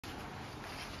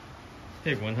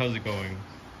Hey everyone, how's it going?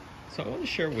 So I want to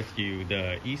share with you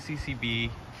the Eccb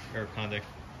Adirondack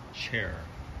chair.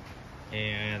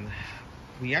 And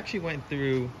we actually went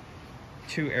through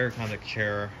two Adirondack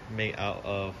chair made out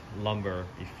of lumber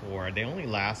before. They only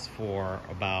last for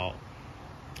about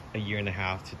a year and a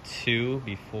half to two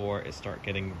before it start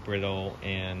getting brittle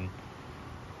and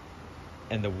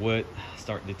the wood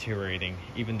start deteriorating,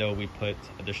 even though we put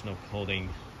additional coating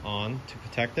on to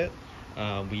protect it.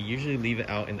 We usually leave it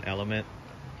out in the element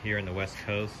here in the West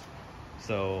Coast,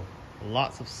 so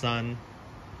lots of sun,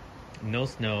 no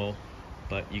snow,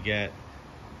 but you get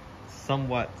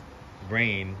somewhat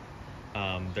rain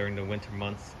during the winter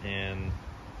months, and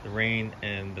the rain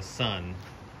and the sun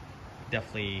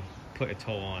definitely put a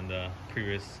toll on the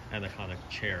previous Adirondack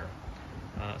chair.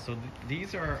 So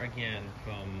these are again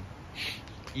from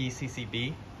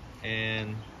Eccb,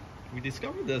 and we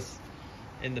discovered this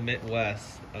in the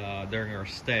Midwest during our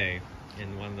stay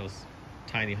in one of those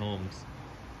tiny homes.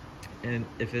 And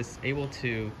if it's able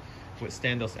to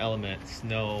withstand those elements,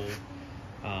 snow,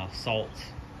 salt,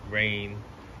 rain,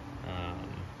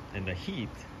 and the heat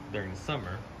during the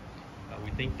summer,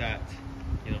 we think that,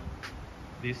 you know,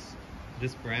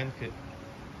 this brand could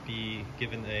be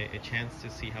given a chance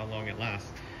to see how long it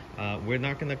lasts. We're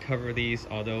not going to cover these,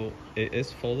 although it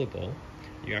is foldable.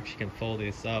 You actually can fold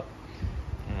these up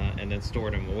and then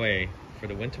store them away for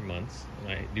the winter months,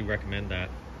 and I do recommend that.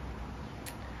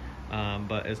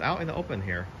 But it's out in the open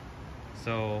here,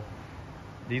 so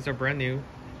these are brand new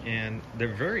and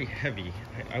they're very heavy.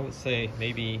 I would say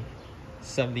maybe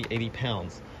 70-80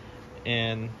 pounds.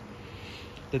 And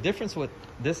the difference with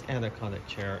this Adirondack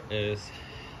chair is,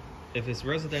 if it's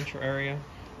residential area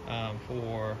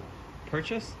for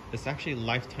purchase, it's actually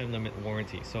lifetime limit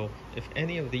warranty. So if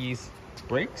any of these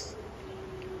breaks,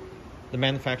 the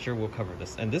manufacturer will cover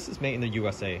this, and this is made in the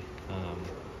USA.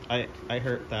 I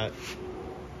heard that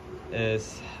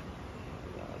is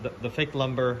the fake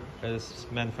lumber is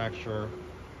manufactured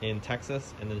in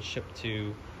Texas and then shipped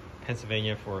to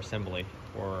Pennsylvania for assembly,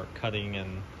 for cutting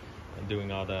and doing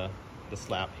all the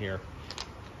slab here.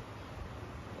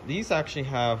 These actually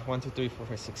have 1, 2, 3, 4,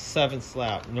 5, 6, 7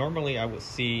 slab. Normally I would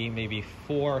see maybe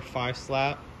 4 or 5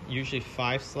 slab. Usually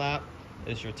 5 slab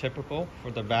is your typical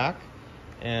for the back,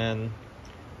 and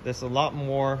there's a lot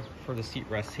more for the seat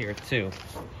rest here too.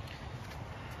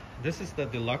 This is the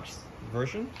deluxe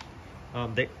version.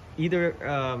 They either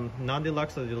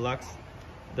non-deluxe or deluxe.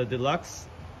 The deluxe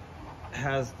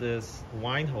has this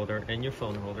wine holder and your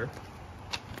phone holder,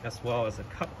 as well as a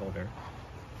cup holder.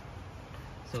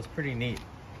 So it's pretty neat.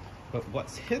 But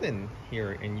what's hidden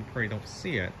here, and you probably don't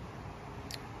see it,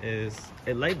 is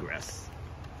a leg rest.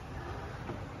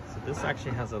 So this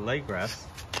actually has a leg rest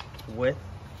with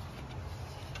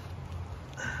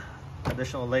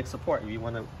additional leg support if you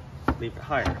want to leave it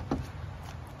higher.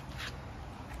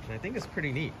 And I think it's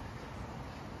pretty neat.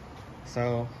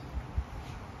 So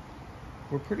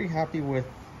we're pretty happy with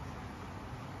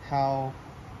how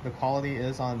the quality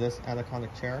is on this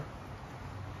Adirondack chair.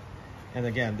 And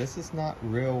again, this is not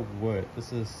real wood.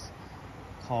 This is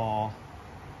called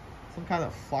some kind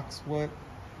of flux wood.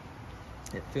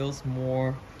 It feels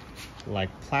more like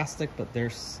plastic, but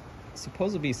there's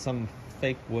supposed to be some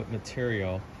fake wood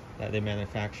material that they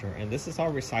manufacture, and this is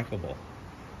all recyclable.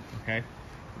 Okay,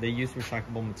 they use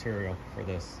recyclable material for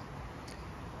this.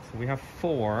 So we have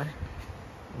 4,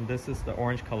 and this is the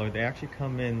orange color. They actually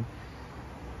come in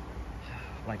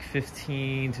like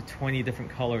 15 to 20 different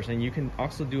colors, and you can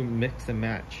also do mix and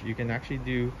match. You can actually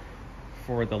do,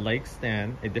 for the leg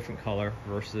stand, a different color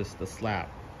versus the slab,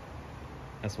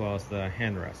 as well as the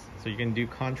handrest. So you can do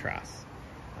contrast.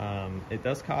 It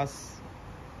does cost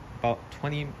about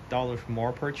 $20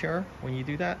 more per chair when you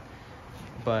do that,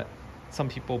 but some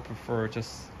people prefer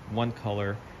just one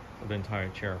color for the entire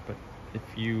chair. But if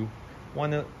you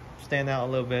want to stand out a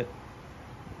little bit,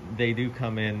 they do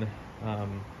come in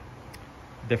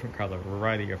different color,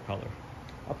 variety of color,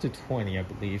 up to 20 I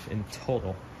believe in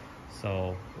total.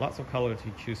 So lots of color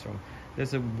to choose from.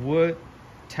 There's a wood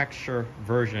texture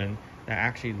version that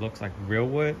actually looks like real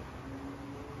wood,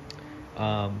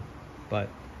 but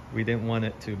we didn't want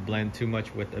it to blend too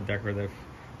much with the decorative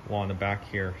wall in the back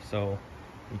here. So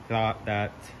we thought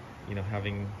that, you know,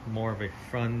 having more of a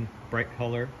fun bright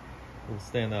color will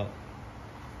stand out.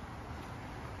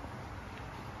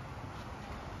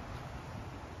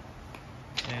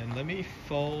 And let me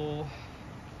fold.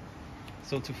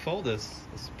 So to fold this,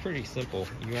 it's pretty simple.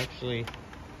 You actually,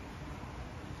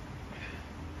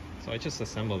 so I just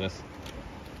assemble this.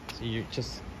 So you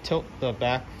just tilt the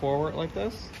back forward like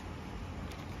this,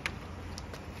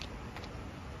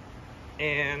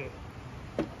 and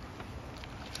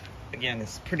again,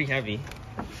 it's pretty heavy.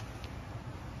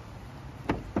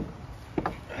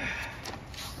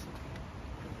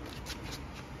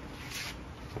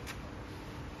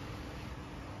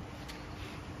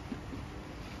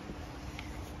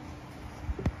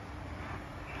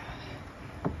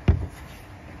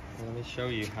 Let me show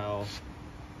you how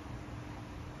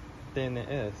thin it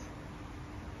is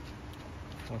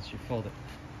once you fold it.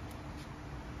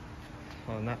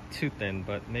 Well, not too thin,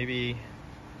 but maybe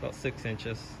about 6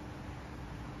 inches,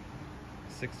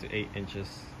 6 to 8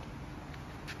 inches.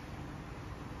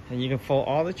 And you can fold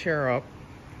all the chair up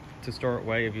to store it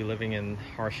away if you're living in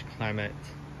harsh climate,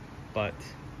 but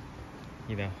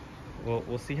you know,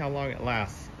 we'll see how long it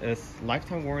lasts. It's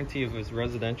lifetime warranty if it's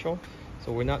residential,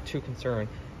 so we're not too concerned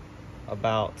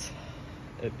about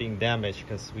it being damaged,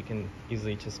 because we can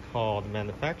easily just call the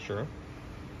manufacturer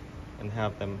and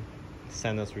have them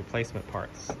send us replacement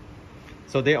parts.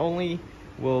 So they only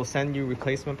will send you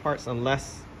replacement parts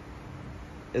unless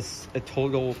it's a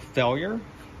total failure,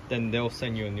 then they'll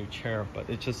send you a new chair, but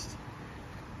it's just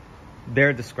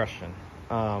their discretion.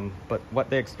 But what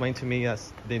they explained to me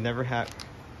is they never had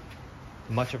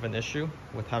much of an issue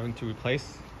with having to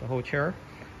replace the whole chair.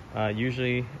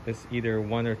 Usually it's either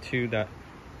one or two that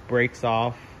breaks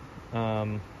off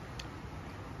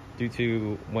due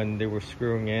to when they were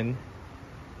screwing in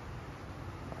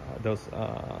those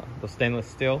stainless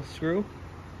steel screw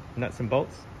nuts and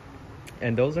bolts,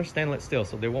 and those are stainless steel,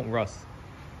 so they won't rust.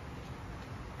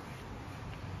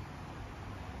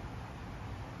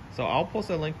 So I'll post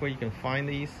a link where you can find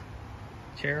these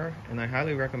chair, and I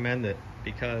highly recommend it,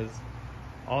 because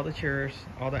all the chairs,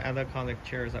 all the Adirondack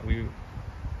chairs that we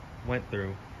went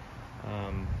through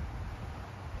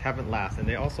haven't lasted, and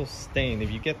they also stain.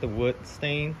 If you get the wood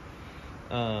stain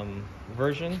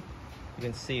version, you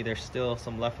can see there's still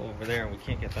some left over there and we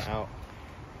can't get that out,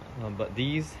 but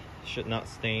these should not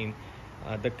stain.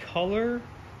 The color,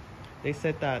 they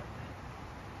said that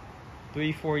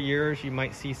 3-4 years you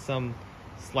might see some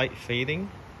slight fading,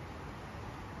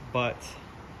 but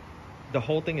the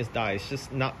whole thing is dye. It's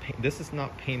just not this is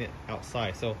not painted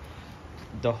outside, so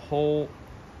the whole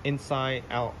inside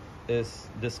out is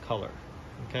this color.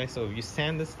 Okay, so if you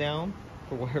sand this down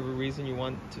for whatever reason you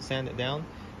want to sand it down,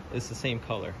 it's the same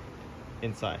color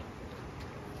inside.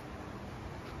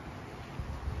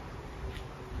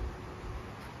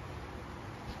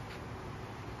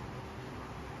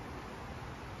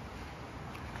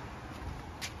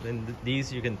 Then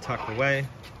these you can tuck away.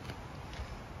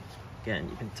 Again,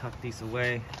 you can tuck these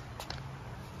away.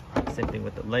 Same thing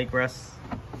with the leg rests.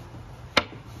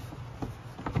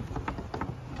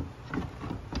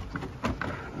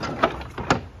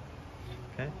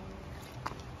 Okay.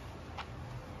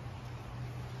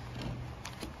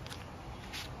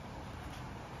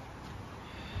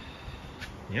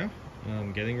 Yeah,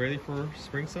 I'm getting ready for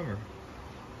spring, summer.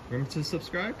 Remember to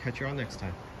subscribe. Catch you all next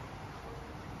time.